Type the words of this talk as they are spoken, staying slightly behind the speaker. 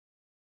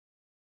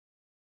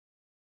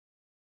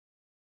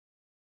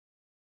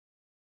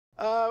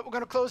We're going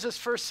to close this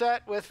first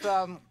set with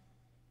a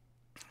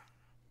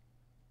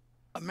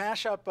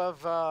mashup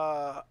of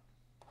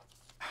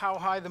How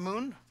High the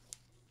Moon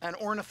and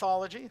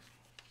Ornithology.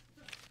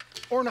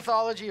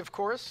 Ornithology, of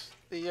course,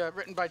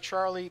 written by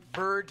Charlie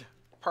Bird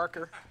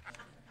Parker.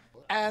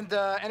 And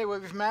anyway,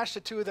 we've mashed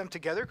the two of them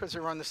together because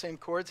they're on the same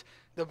chords.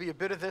 There'll be a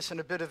bit of this and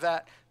a bit of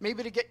that.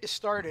 Maybe to get you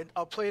started,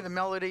 I'll play the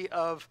melody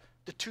of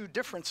the two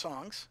different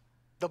songs.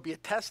 There'll be a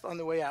test on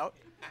the way out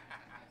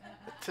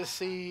to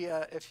see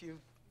if you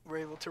were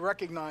able to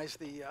recognize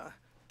the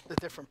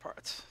different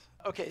parts.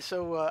 Okay,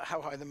 so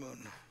How High the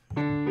Moon.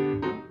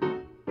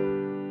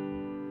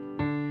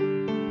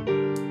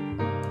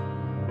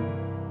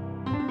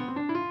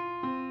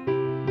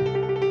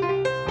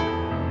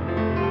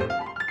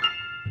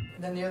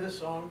 And then the other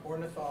song,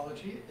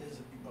 Ornithology, is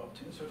a bebop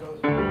tune, so it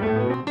goes.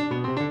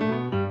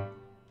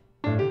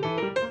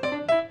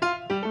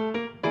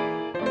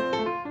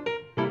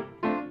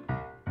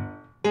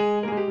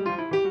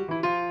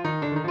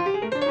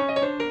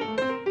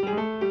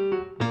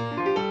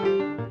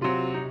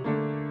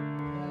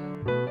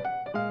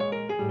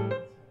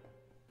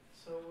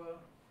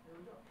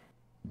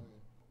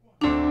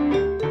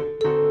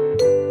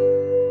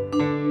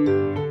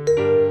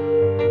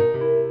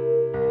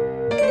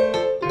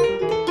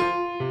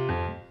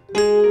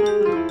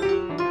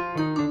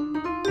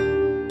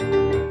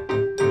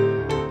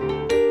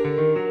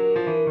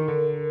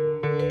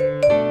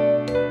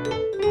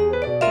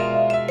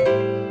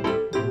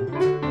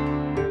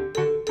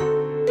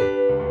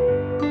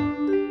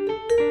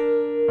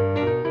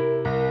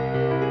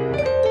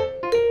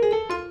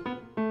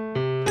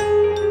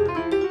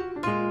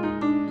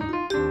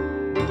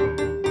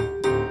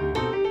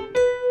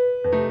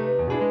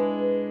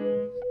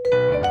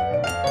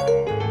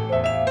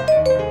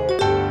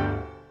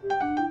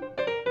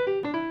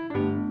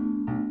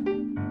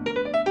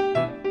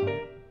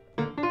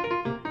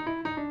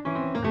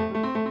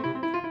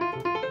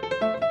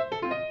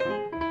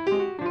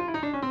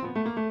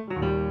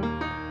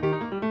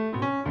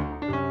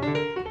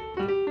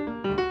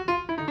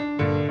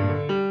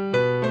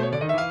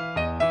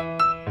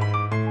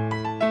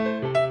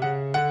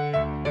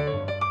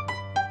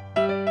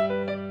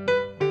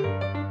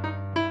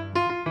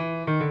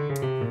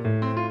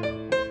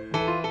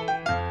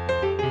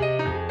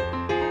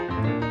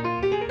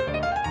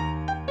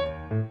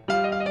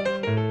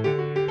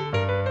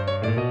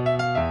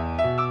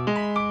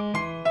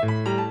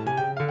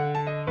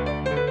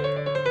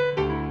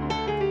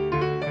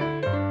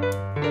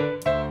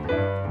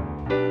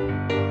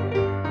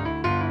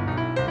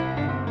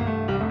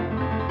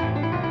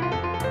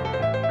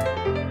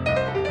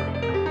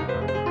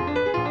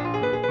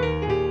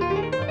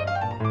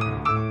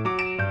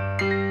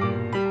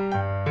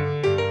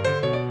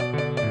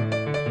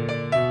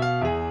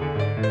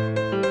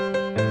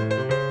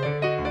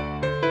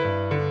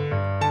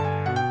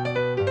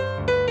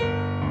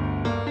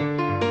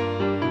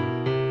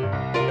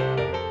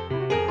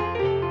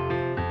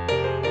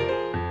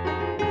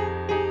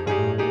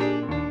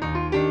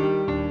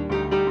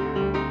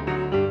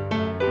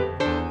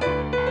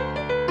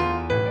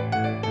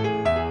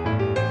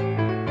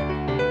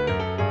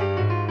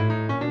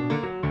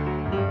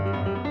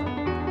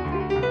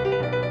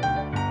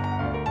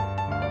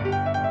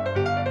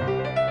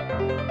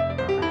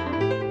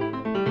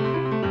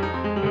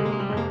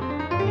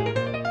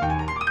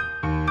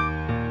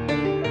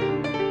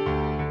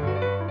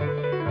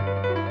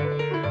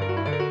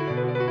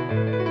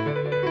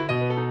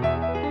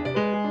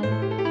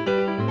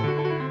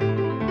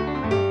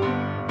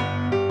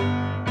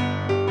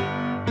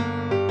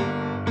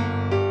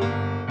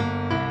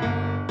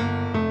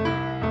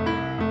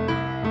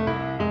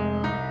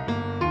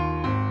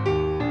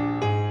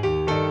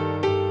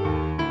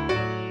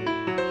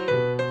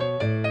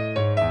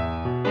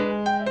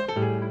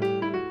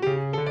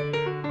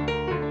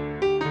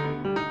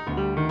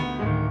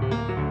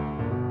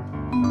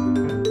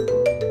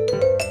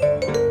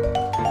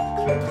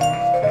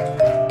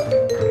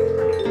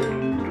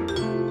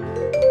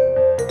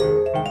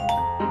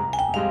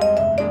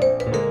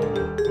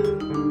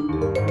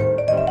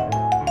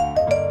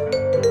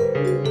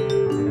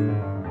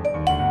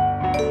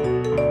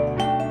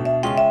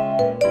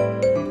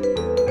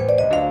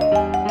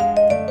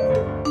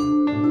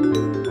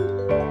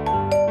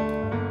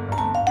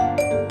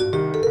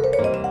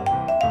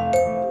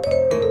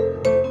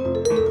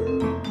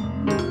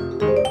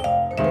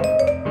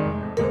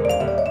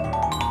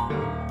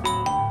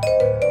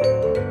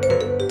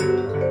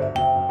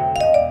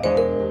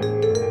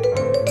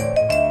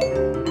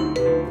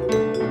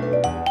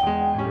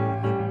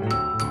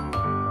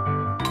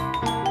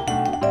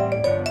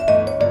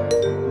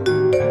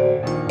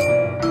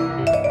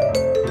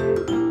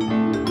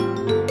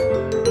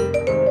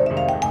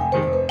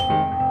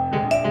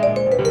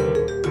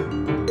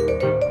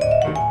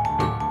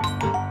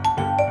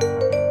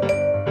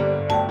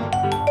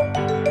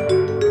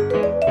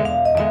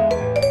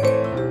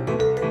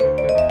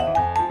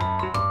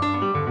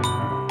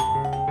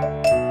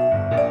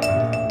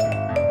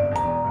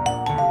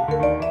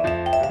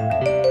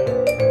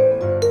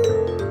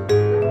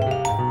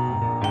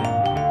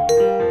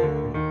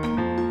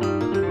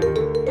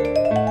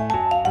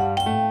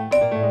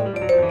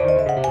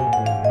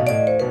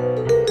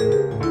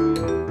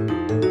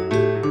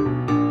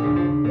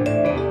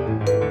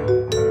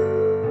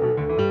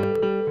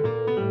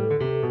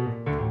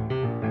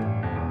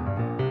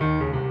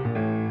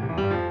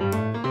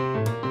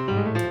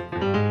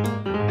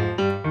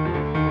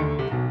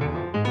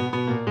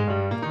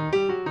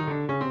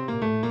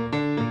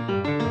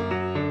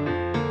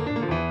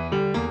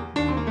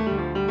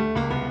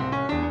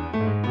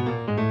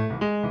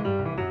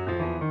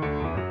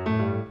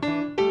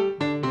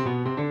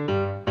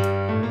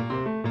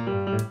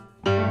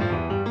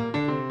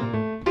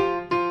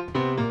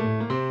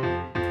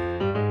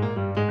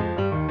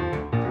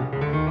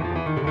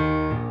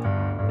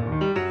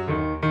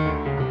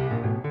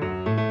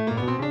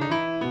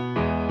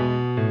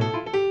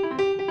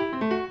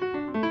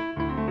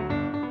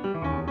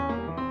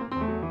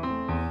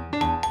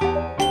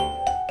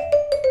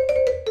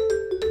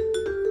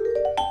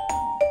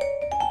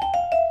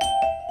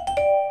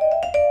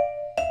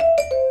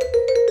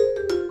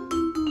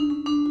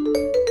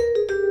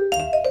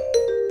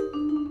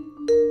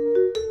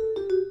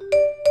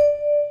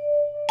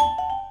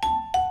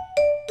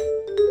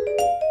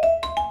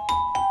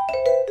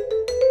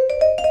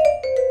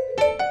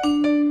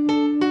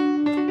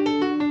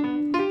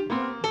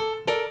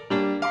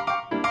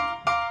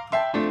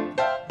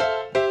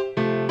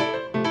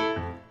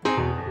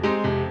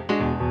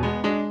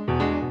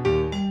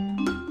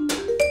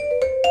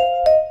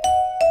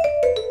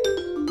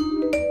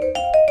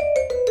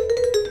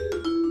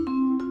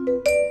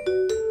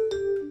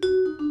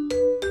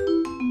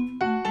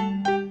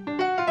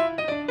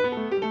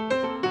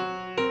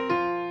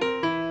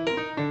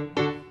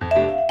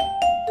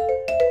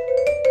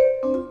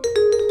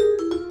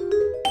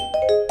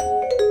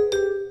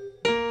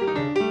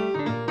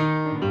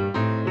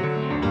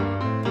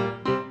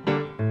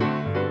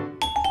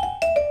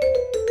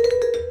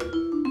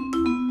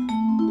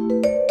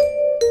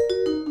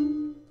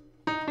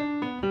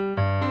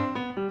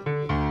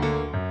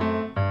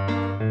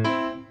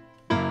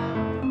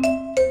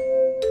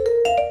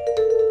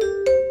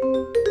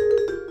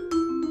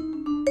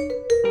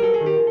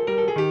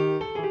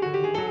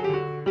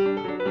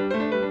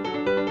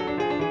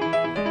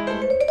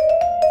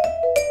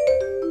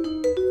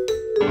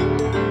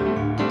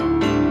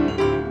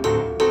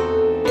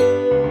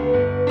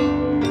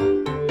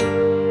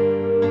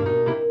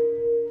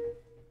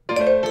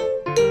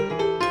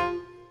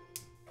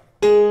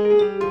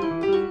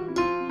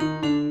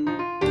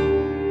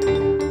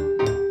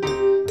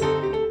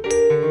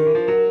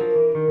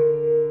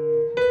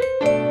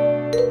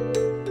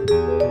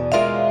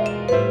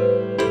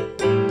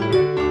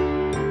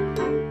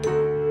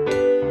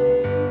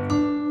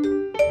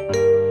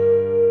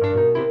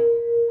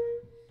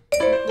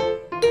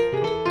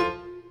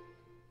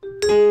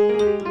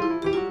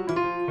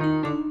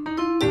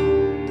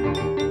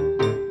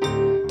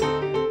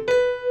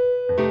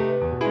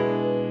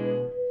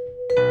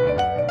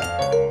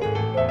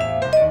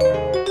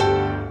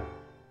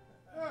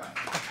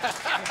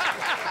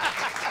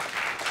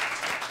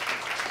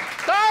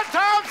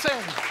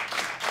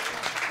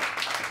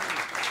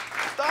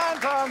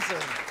 Thompson.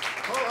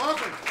 Oh,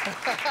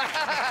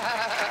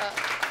 Hoffert.